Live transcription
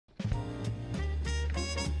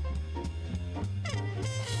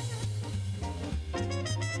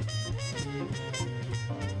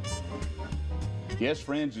Yes,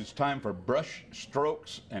 friends, it's time for brush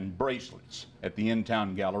strokes and bracelets at the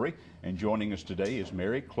In-Town Gallery. And joining us today is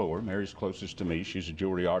Mary Clore. Mary's closest to me. She's a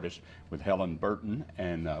jewelry artist with Helen Burton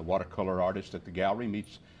and a watercolor artist at the gallery.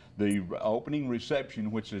 Meets the opening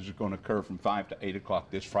reception, which is going to occur from 5 to 8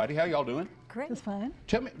 o'clock this Friday. How y'all doing? Great. Just fine.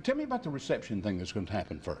 Tell me about the reception thing that's going to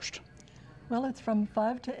happen first. Well, it's from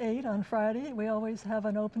 5 to 8 on Friday. We always have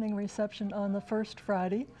an opening reception on the first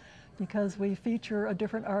Friday because we feature a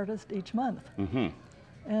different artist each month. Mm-hmm.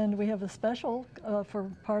 And we have a special for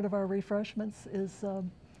part of our refreshments is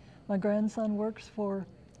my grandson works for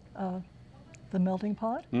the Melting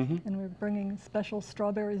Pot, and we're bringing special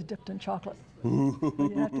strawberries dipped in chocolate. So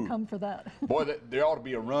you have to come for that. Boy, there ought to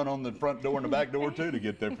be a run on the front door and the back door, too, to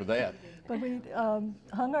get there for that. But we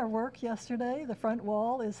hung our work yesterday. The front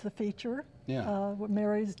wall is the feature. Yeah.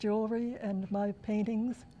 Mary's jewelry and my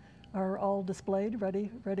paintings are all displayed,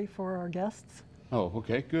 ready for our guests. Oh,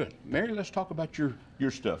 okay, good. Mary, let's talk about your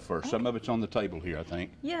stuff first. Some of it's on the table here, I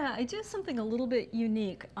think. Yeah, I do something a little bit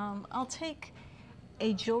unique. I'll take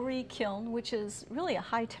a jewelry kiln, which is really a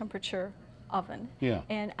high temperature oven. Yeah.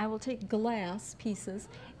 And I will take glass pieces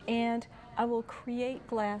and I will create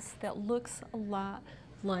glass that looks a lot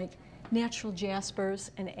like natural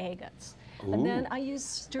jaspers and agates. Ooh. And then I use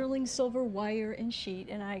sterling silver wire and sheet,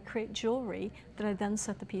 and I create jewelry that I then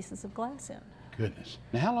set the pieces of glass in. Goodness.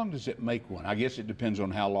 Now, how long does it make one? I guess it depends on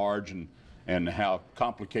how large and how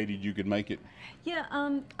complicated you could make it. Yeah,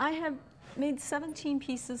 I have made 17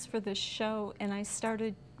 pieces for this show, and I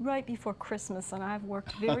started right before Christmas, and I've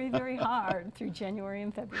worked very, very hard through January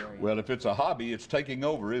and February. Well, if it's a hobby, it's taking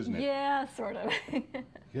over, isn't it? Yeah, sort of.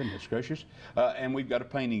 Goodness gracious. And we've got a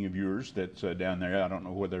painting of yours that's down there. I don't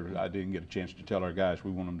know whether I didn't get a chance to tell our guys. We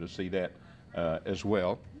want them to see that as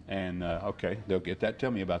well. And, okay, they'll get that. Tell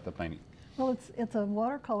me about the painting. Well, it's a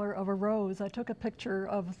watercolor of a rose. I took a picture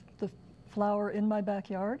of the flower in my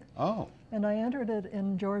backyard. Oh. And I entered it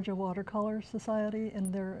in Georgia Watercolor Society in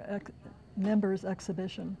their members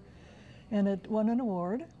exhibition. And it won an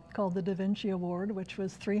award called the Da Vinci Award, which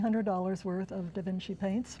was $300 worth of Da Vinci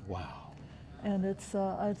paints. Wow. And it's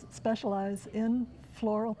I specialize in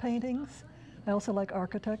floral paintings. I also like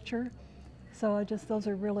architecture. So those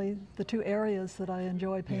are really the two areas that I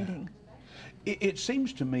enjoy painting. Yeah. It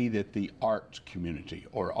seems to me that the arts community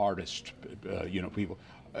or artists, people,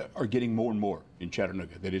 are getting more and more in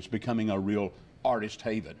Chattanooga, that it's becoming a real artist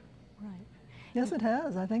haven. Right. Yes, it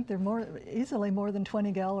has. I think there are easily more than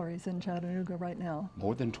 20 galleries in Chattanooga right now.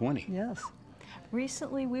 More than 20? Yes.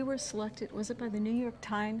 Recently we were selected, was it by the New York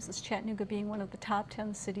Times, as Chattanooga being one of the top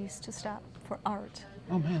 10 cities to stop for art.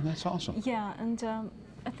 Oh man, that's awesome. Yeah, and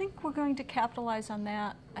I think we're going to capitalize on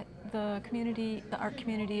that. The art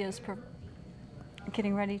community is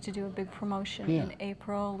getting ready to do a big promotion in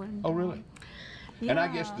April. And, oh, really? Yeah. And I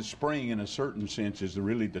guess the spring, in a certain sense, is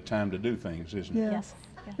really the time to do things, isn't it? Yes.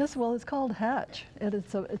 Yes, well, it's called Hatch.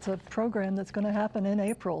 It's a program that's going to happen in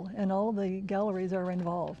April, and all the galleries are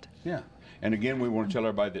involved. Yeah. And again, we want to tell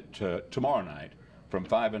everybody that tomorrow night, from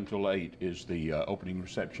 5 until 8, is the opening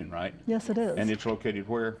reception, right? Yes, it is. And it's located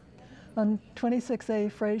where? On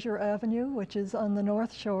 26A Fraser Avenue, which is on the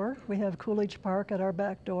North Shore. We have Coolidge Park at our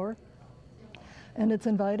back door. And it's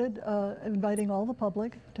inviting all the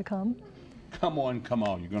public to come. Come on.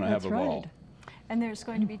 You're going to have a ball. And there's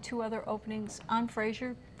going to be 2 other openings on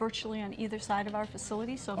Fraser, virtually on either side of our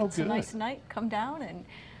facility. So if it's a nice night, come down and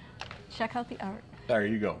check out the art. There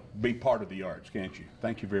you go. Be part of the arts, can't you?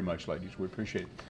 Thank you very much, ladies. We appreciate it.